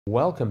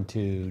Welcome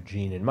to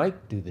Gene and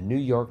Mike do the New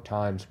York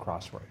Times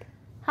crossword.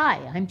 Hi,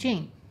 I'm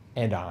Jean.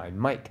 And I'm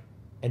Mike.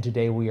 And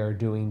today we are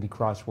doing the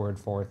crossword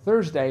for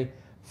Thursday,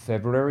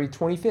 February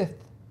 25th,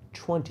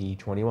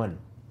 2021.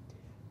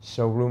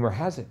 So rumor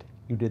has it,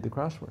 you did the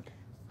crossword.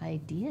 I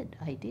did.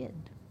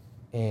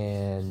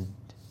 And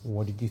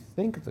what did you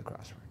think of the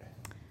crossword?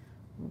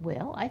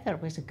 Well, I thought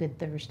it was a good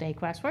Thursday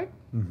crossword.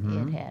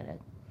 Mm-hmm.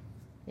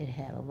 It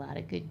had a lot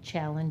of good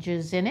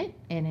challenges in it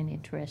and an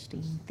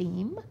interesting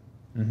theme.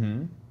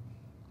 Mm-hmm.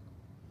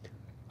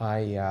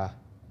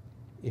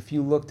 If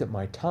you looked at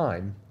my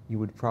time, you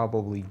would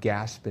probably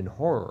gasp in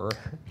horror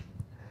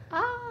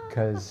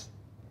because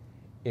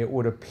it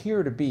would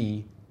appear to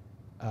be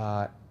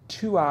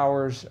 2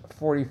 hours,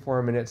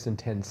 44 minutes, and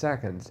 10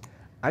 seconds.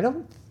 I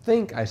don't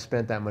think I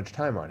spent that much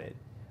time on it.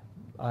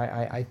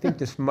 I think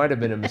this might have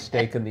been a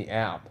mistake in the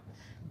app,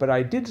 but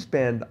I did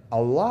spend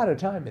a lot of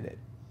time in it.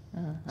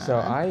 So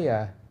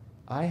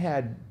I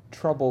had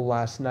trouble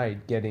last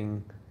night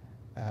getting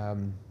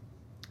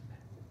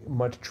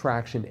much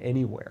traction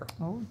anywhere.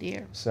 Oh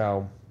dear.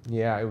 So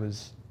yeah, it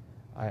was.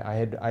 I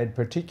had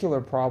particular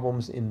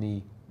problems in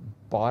the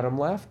bottom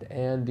left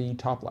and the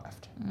top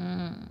left.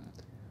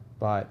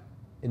 But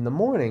in the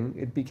morning,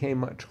 it became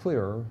much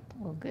clearer.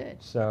 Well, good.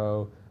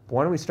 So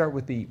why don't we start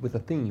with the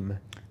theme?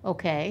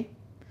 Okay.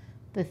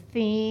 The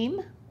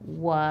theme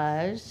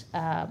was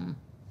I'm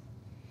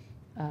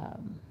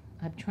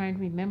trying to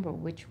remember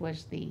which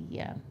was the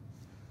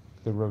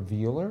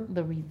revealer.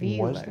 The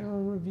revealer. Was there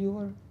a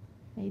revealer?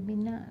 Maybe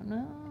not.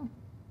 No.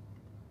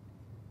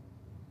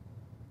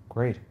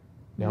 Great.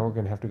 Now we're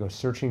going to have to go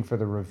searching for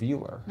the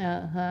revealer.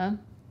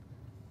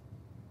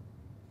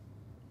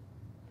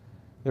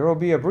 There will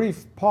be a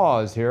brief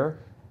pause here,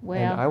 Well,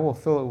 and I will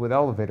fill it with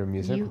elevator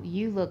music.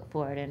 you look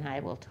for it and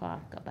I will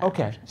talk about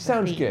Okay, the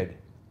sounds theme. good.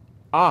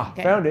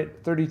 Okay. Found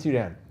it. 32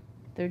 down.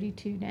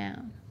 32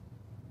 down,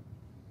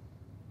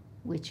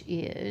 which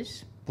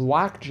is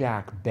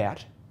Blackjack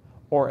bet,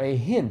 or a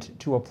hint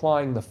to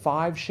applying the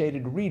 5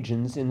 shaded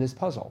regions in this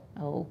puzzle.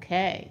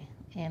 okay.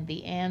 And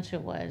the answer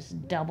was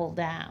double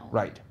down.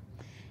 Right.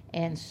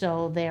 And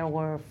so there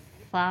were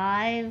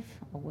 5,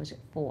 or was it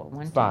 4?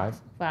 1, 2,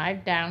 5.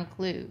 5 down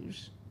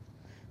clues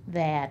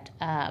that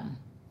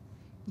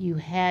you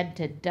had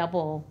to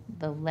double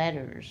the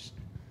letters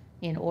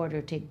in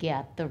order to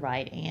get the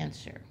right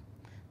answer.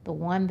 The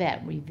one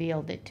that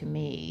revealed it to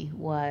me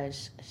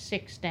was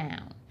 6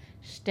 down,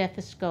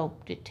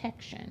 stethoscope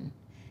detection,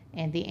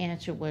 and the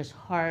answer was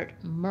heart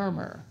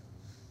murmur.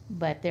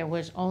 But there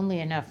was only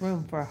enough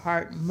room for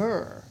heart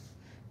murr.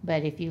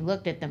 But if you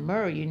looked at the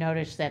murr, you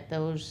noticed that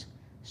those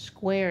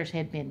squares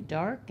had been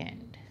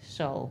darkened.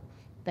 So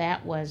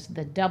that was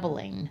the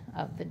doubling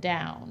of the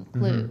down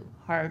clue.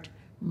 Heart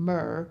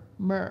murr,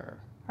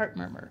 heart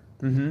murmur.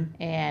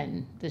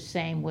 And the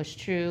same was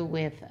true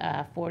with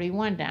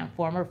 41 down.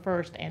 Former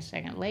first and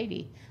second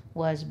lady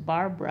was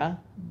Barbara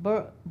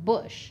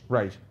Bush.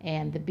 Right.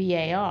 And the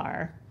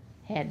BAR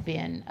had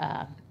been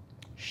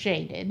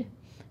shaded.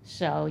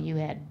 So you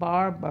had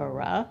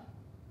Barbara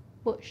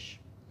Bush.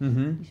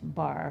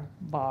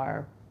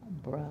 Barbara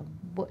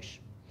Bush.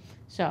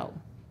 So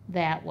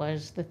that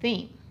was the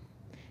theme.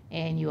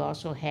 And you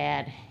also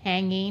had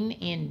hanging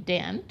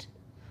indent,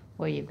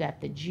 where you've got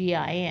the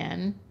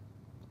GIN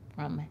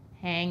from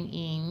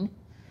hanging,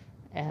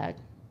 and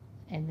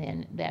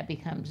then that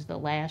becomes the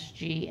last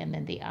G and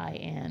then the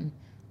IN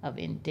of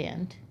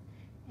indent.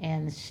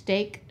 And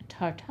steak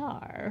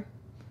tartare,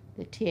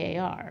 the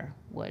TAR,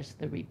 was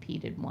the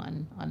repeated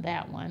one on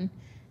that one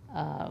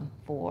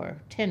for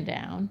 10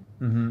 down.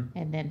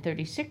 And then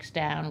 36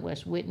 down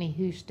was Whitney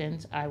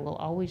Houston's I Will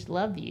Always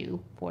Love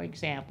You, for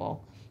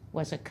example,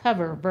 was a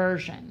cover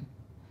version.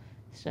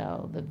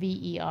 So the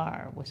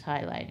VER was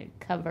highlighted,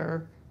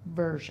 cover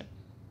version.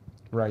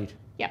 Right.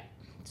 Yep.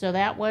 So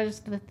that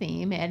was the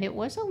theme, and it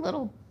was a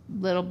little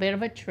bit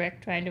of a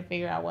trick trying to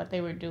figure out what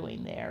they were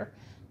doing there.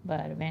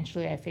 But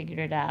eventually I figured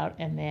it out,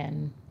 and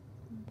then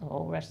the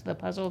whole rest of the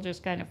puzzle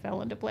just kind of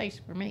fell into place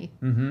for me.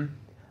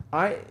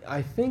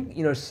 I think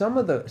some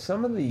of the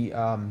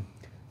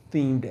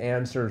themed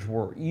answers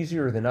were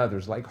easier than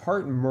others, like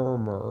heart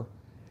murmur.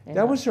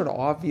 That was sort of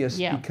obvious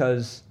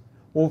because,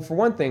 well, for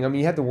one thing, I mean,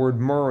 you had the word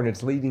murr and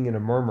it's leading in a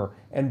murmur,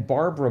 and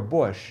Barbara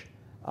Bush,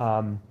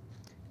 and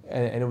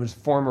it was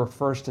former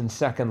first and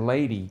second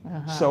lady.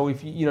 So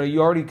if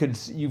you already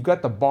you've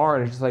got the bar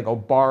and it's just like, oh,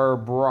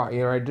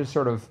 Barbara, I just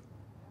sort of,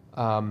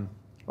 or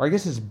I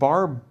guess it's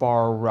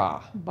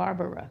Barbara.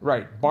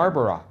 Right,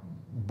 Barbara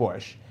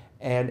Bush.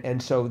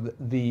 And so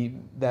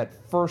that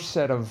first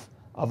set of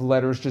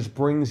letters just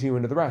brings you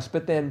into the rest.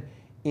 But then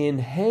in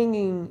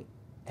hanging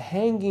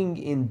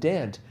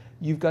indent,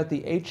 you've got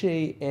the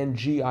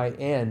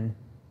HANGIN,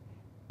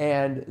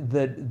 and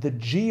the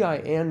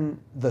GIN,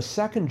 the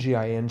second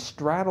GIN,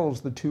 straddles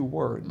the two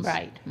words.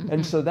 Right.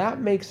 And so that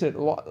makes it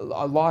a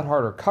lot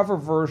harder. Cover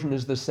version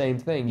is the same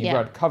thing. You've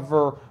got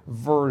cover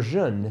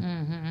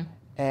version.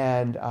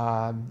 And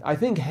I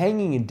think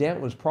hanging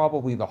indent was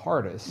probably the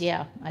hardest.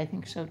 Yeah, I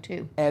think so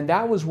too. And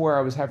that was where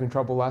I was having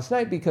trouble last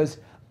night because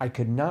I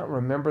could not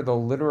remember the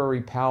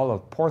literary pal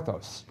of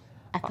Porthos.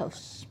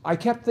 Athos. I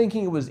kept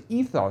thinking it was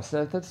ethos.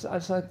 I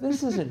was like,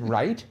 this isn't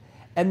right.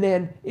 And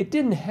then it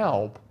didn't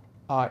help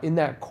in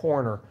that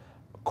corner.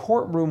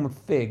 Courtroom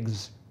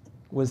figs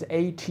was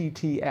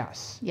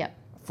ATTS. Yep.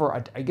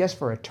 I guess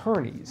for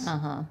attorneys.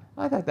 Uh-huh.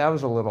 I thought that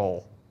was a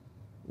little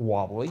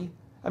wobbly.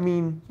 I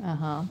mean,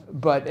 Uh-huh.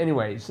 but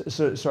anyway,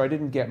 so I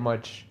didn't get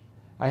much.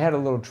 I had a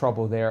little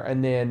trouble there.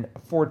 And then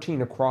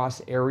 14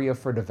 across area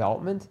for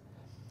development.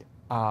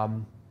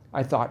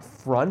 I thought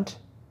front,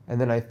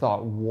 and then I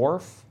thought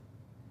wharf,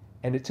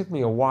 and it took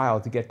me a while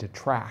to get to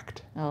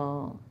tract.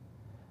 Oh.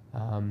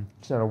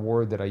 It's not a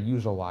word that I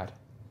use a lot.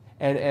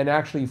 And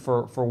actually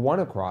for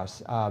one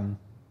across,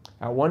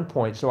 at one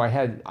point, so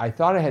I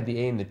thought I had the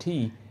A and the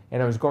T,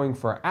 and I was going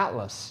for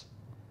Atlas.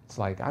 It's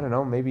like, I don't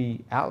know,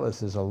 maybe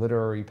Atlas is a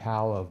literary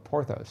pal of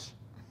Porthos.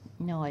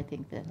 No, I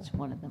think that's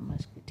one of the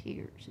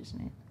Musketeers,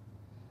 isn't it?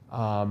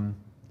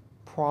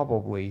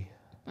 Probably.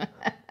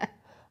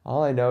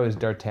 All I know is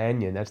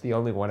D'Artagnan. That's the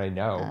only one I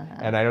know.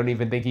 And I don't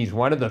even think he's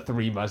one of the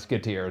three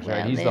Musketeers,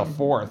 right? He's the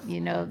fourth.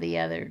 You know the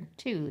other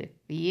two, if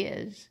he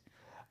is.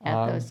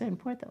 Athos and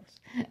Porthos.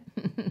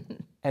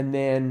 And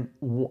then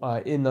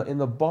in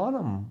the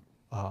bottom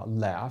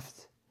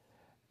left,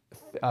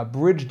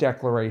 bridge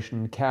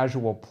declaration,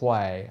 casual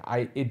play.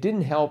 It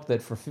didn't help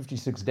that for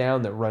 56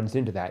 down that runs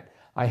into that,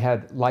 I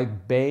had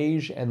like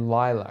beige and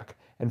lilac.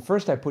 And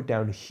first I put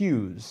down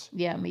hues.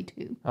 Yeah, me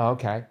too.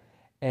 Okay.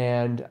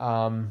 And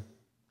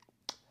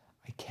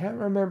I can't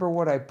remember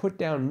what I put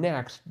down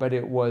next, but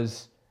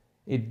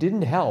it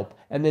didn't help.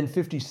 And then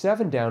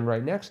 57 down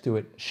right next to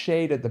it,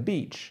 shade at the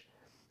beach.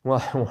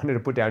 Well, I wanted to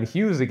put down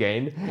hues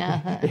again.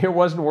 It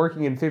wasn't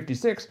working in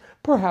 56.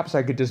 Perhaps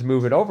I could just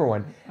move it over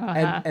one.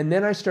 And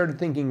then I started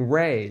thinking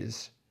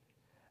rays.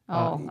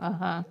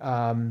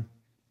 And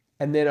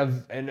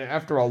then and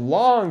after a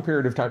long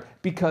period of time,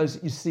 because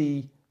you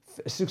see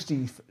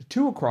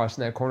 62 across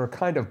in that corner,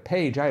 kind of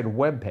page, I had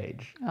web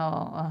page.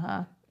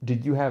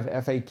 Did you have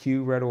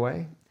FAQ right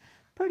away?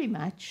 Pretty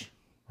much.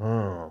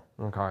 Oh,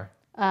 okay.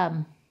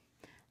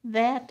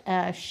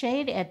 That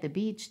shade at the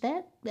beach,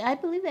 that I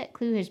believe that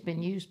clue has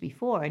been used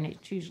before, and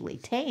it's usually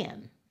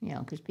tan,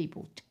 because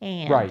people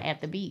tan at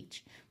the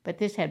beach. But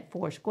this had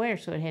 4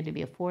 squares, so it had to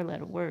be a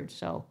 4-letter word.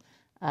 So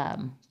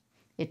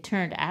it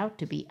turned out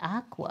to be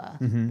aqua,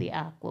 the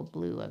aqua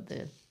blue of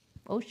the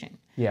ocean.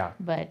 Yeah.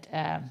 But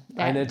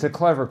and it's a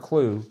clever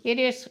clue. It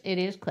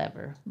is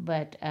clever,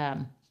 but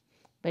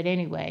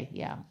anyway,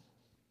 yeah,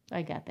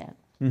 I got that.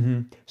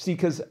 Mm-hmm. See,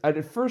 because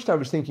at first I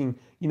was thinking,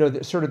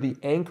 sort of the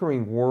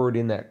anchoring word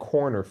in that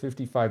corner,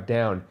 55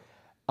 down,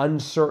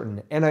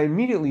 uncertain, and I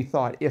immediately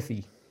thought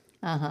iffy.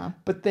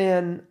 But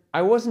then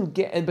I wasn't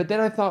getting. But then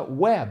I thought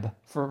web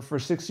for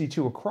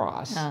 62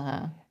 across.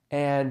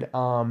 And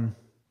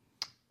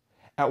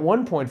at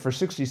one point for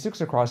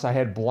 66 across, I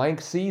had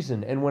blank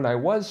season, and when I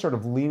was sort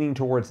of leaning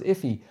towards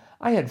iffy,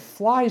 I had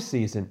fly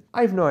season.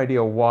 I have no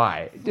idea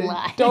why.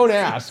 Don't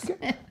ask.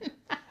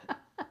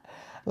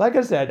 Like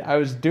I said, I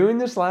was doing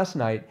this last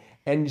night,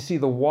 and you see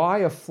the Y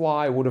of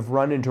fly would have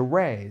run into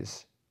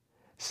rays.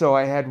 So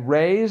I had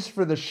rays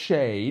for the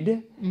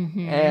shade,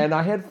 and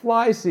I had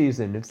fly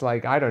season. It's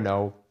like, I don't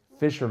know,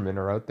 fishermen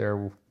are out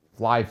there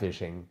fly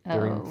fishing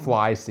during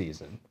fly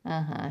season.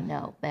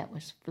 No, that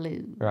was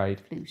flu. Right.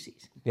 Flu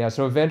season. Yeah,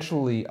 so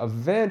eventually,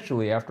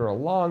 after a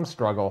long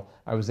struggle,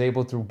 I was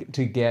able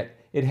to get,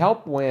 it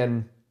helped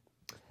when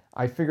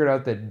I figured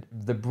out that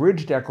the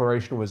bridge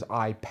declaration was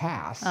I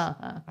pass.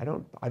 I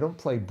don't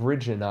play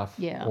bridge enough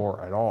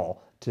or at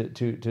all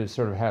to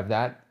sort of have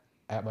that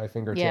at my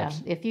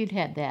fingertips. Yeah, if you'd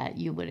had that,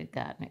 you would have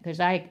gotten it, because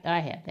I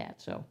had that,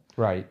 so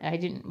right. I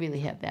didn't really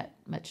have that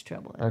much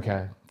trouble.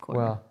 Okay,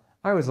 well,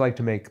 I always like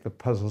to make the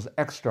puzzles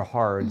extra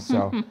hard,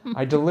 so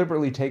I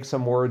deliberately take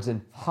some words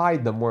and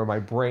hide them where my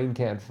brain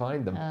can't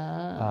find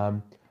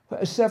them.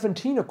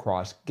 17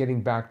 across,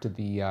 getting back to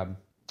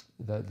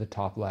the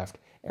top left.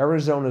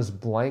 Arizona's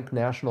blank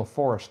national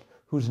forest,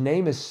 whose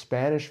name is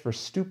Spanish for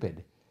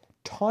stupid.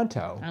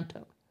 Tonto.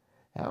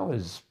 That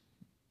was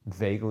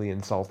vaguely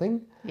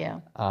insulting. Yeah.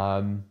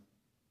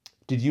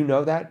 Did you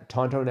know that,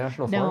 Tonto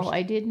National Forest? No,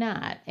 I did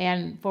not.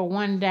 And for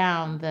one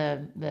down,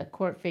 the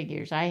court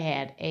figures, I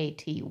had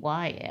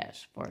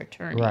ATYS for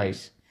attorneys.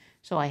 Right.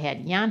 So I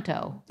had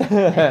Yanto.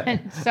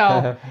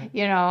 So,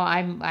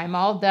 I'm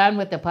all done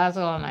with the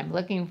puzzle, and I'm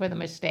looking for the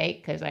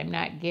mistake because I'm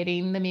not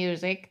getting the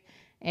music.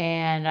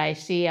 And I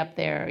see up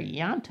there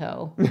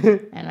Yanto,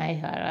 and I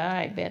thought,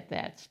 I bet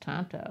that's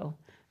Tonto.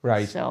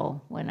 Right.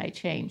 So when I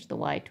changed the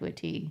Y to a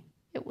T,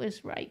 it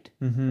was right.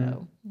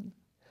 So.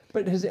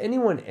 But has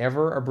anyone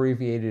ever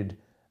abbreviated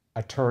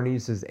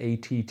attorneys as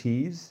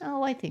ATTs?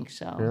 Oh, I think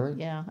so. Really?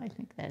 Yeah, I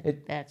think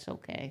that's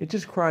okay. It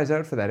just cries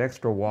out for that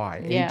extra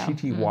Y. Yeah.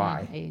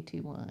 ATTY.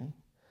 ATY.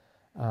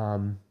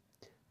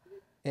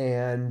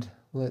 And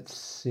let's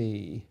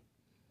see.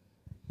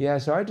 Yeah,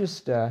 so I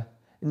just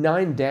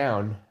 9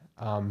 down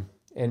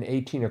and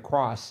 18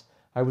 across.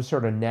 I was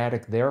sort of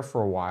Natick there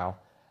for a while.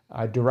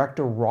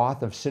 Director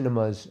Roth of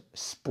Cinema's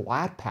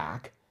Splat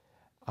Pack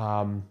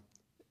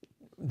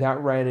that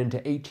ran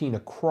into 18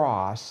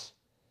 across.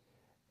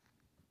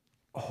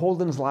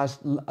 Holden's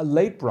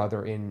late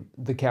brother in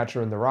The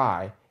Catcher in the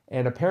Rye.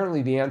 And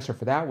apparently the answer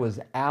for that was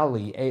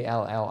Allie,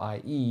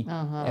 A-L-L-I-E.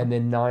 And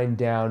then 9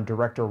 down,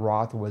 Director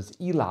Roth was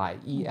Eli,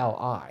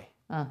 E-L-I.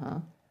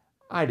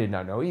 I did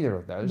not know either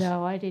of those.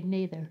 No, I didn't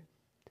either.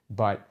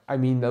 But, I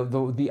mean,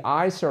 the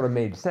I sort of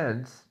made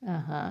sense.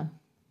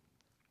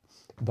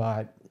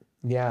 But,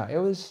 yeah,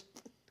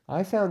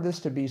 I found this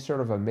to be sort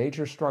of a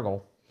major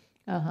struggle.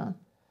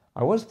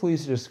 I was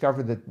pleased to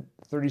discover that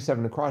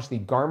 37 across, the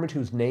garment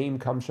whose name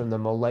comes from the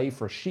Malay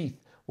for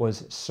sheath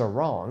was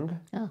sarong.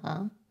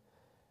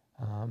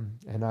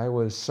 And I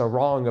was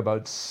sarong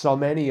about so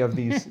many of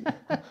these.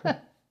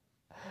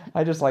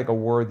 I just like a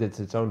word that's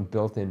its own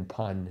built-in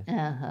pun.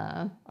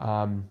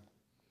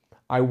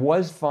 I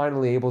was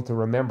finally able to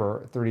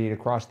remember 38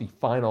 across, the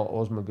final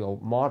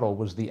Oldsmobile model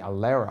was the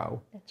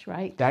Alero. That's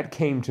right. That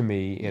came to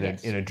me in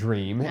a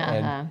dream.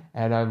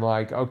 And I'm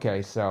like,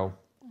 okay, so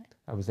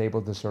I was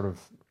able to sort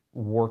of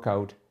work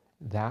out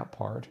that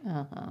part.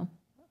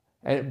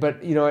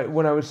 But, you know,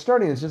 when I was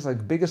starting, it's just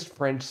like biggest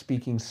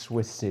French-speaking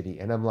Swiss city.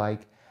 And I'm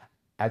like,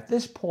 at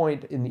this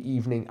point in the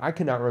evening, I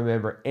cannot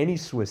remember any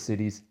Swiss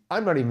cities.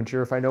 I'm not even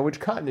sure if I know which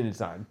continent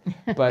it's on.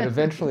 But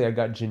eventually I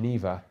got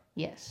Geneva.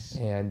 Yes.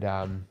 And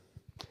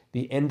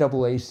the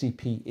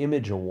NAACP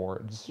Image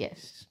Awards.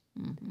 Yes.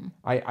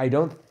 I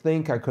don't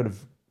think I could have,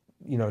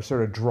 you know,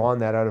 sort of drawn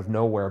that out of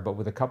nowhere, but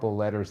with a couple of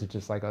letters, it's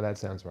just like, oh, that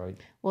sounds right.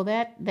 Well,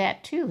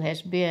 that too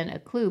has been a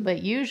clue,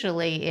 but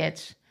usually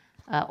it's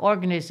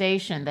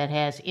organization that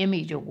has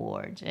image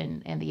awards,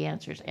 and the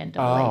answer is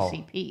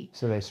NAACP.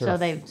 So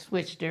they've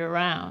switched it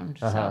around.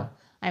 So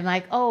I'm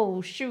like,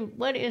 oh shoot,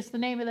 what is the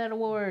name of that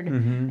award?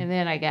 And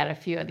then I got a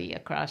few of the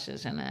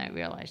crosses, and then I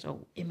realized,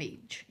 oh,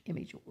 image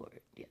award,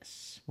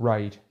 yes.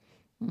 Right.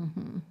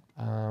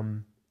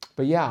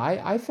 But yeah,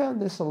 I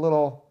found this a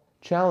little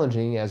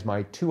challenging, as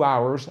my 2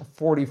 hours,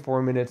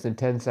 44 minutes, and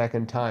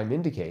 10-second time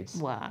indicates.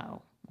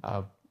 Wow.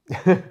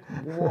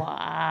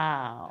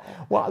 Wow.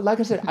 Well, like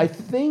I said, I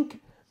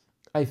think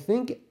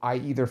I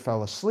either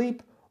fell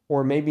asleep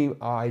or maybe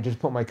I just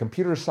put my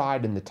computer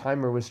aside and the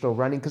timer was still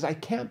running, because I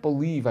can't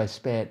believe I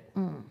spent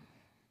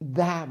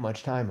that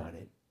much time on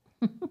it.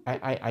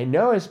 I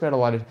know I spent a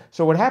lot of.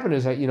 So what happened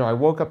is I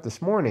woke up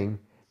this morning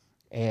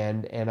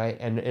and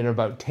in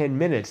about 10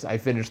 minutes I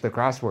finished the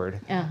crossword.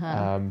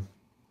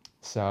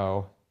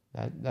 So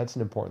that's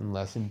an important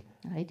lesson.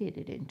 I did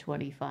it in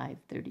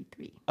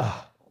 25:33.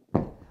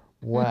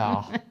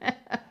 Well,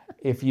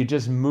 if you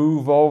just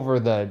move over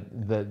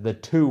the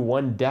 2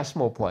 1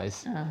 decimal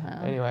place.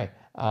 Anyway,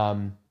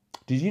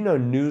 did you know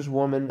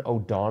newswoman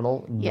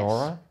O'Donnell,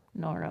 Nora? Yes,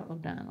 Nora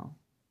O'Donnell.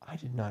 I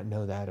did not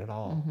know that at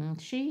all.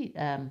 She,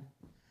 I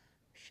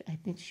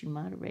think she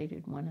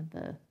moderated one of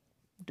the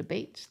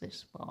debates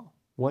this fall.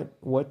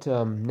 What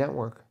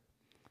network?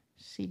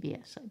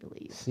 CBS, I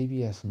believe.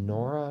 CBS,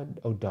 Nora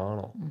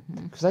O'Donnell.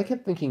 Because I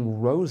kept thinking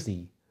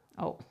Rosie.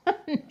 Oh,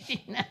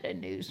 she's not a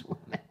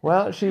newswoman.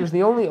 Well, she was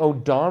the only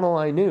O'Donnell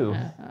I knew.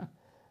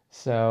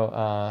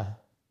 So,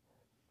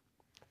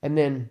 and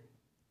then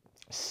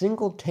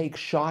single take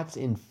shots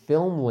in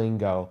film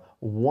lingo,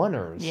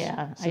 oneers.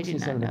 Yeah, I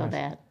did not know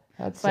that.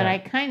 But I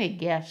kind of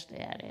guessed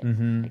at it.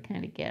 I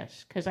kind of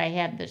guessed, because I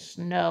had the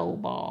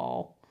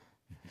snowball,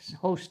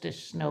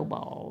 Hostess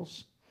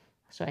Snowballs.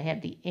 So I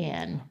had the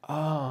N.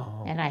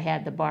 Oh. And I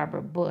had the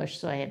Barbara Bush,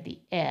 so I had the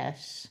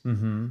S.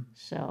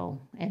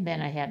 So, and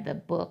then I had the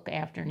book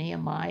after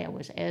Nehemiah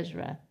was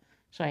Ezra,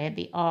 so I had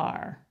the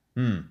R.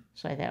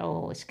 So I thought,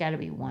 oh, it's got to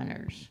be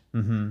oneers.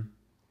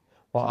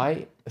 Well,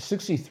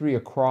 63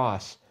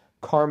 across,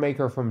 car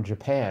maker from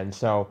Japan.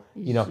 So,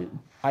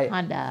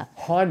 Honda.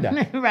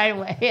 Right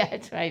away. Yeah,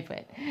 that's right.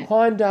 But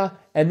Honda.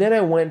 And then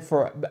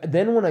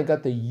then when I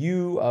got the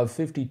U of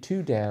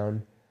 52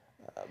 down,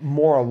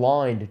 more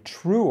aligned,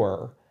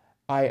 truer,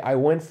 I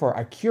went for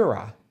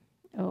Acura.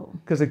 Oh.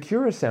 Because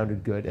Acura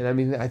sounded good. And I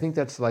mean, I think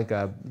that's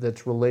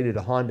that's related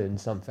to Honda in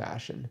some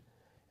fashion.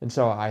 And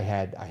so I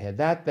had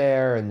that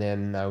there, and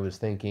then I was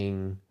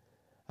thinking,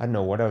 I don't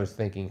know what I was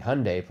thinking,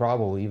 Hyundai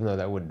probably, even though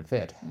that wouldn't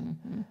fit.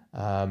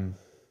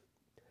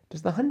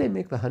 Does the Hyundai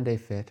make the Hyundai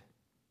Fit?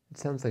 It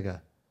sounds like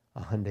a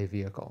Hyundai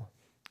vehicle.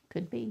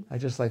 Could be. I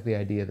just like the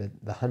idea that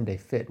the Hyundai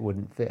Fit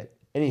wouldn't fit.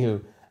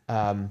 Anywho,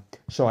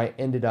 so I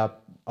ended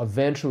up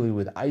eventually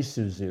with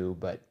Isuzu,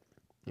 but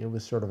it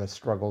was sort of a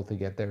struggle to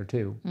get there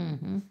too.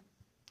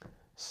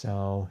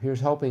 So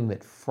here's hoping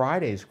that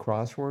Friday's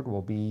crossword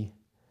will be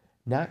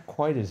not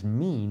quite as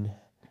mean.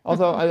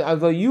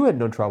 Although you had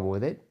no trouble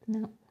with it.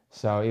 No.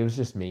 So it was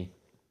just me.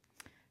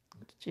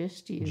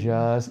 Just you.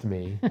 Just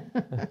me.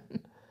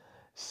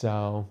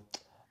 So,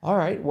 all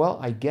right. Well,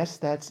 I guess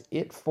that's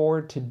it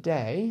for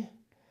today.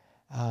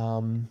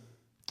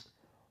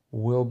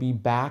 We'll be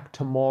back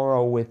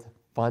tomorrow with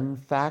Fun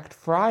Fact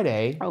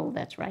Friday. Oh,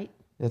 that's right.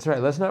 That's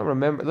right. Let's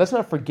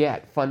not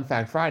forget Fun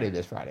Fact Friday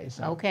this Friday.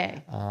 So,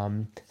 okay.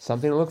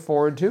 Something to look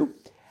forward to.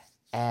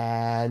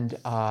 And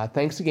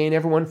thanks again,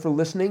 everyone, for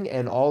listening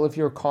and all of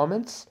your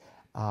comments.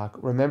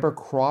 Remember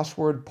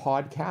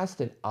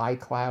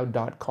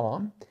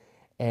crosswordpodcast@icloud.com.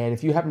 And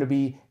if you happen to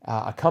be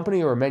a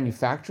company or a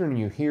manufacturer and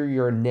you hear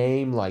your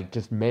name like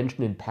just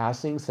mentioned in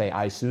passing, say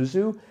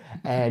Isuzu,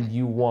 and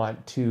you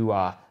want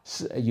to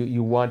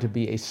you want to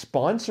be a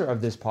sponsor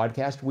of this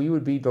podcast, we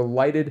would be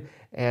delighted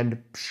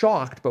and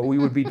shocked, but we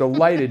would be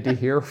delighted to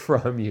hear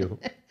from you.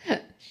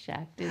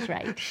 Shocked is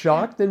right.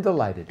 Shocked and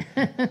delighted.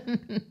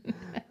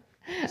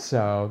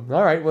 So,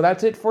 all right. Well,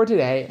 that's it for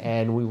today,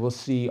 and we will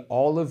see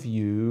all of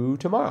you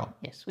tomorrow.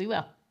 Yes, we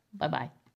will. Bye-bye.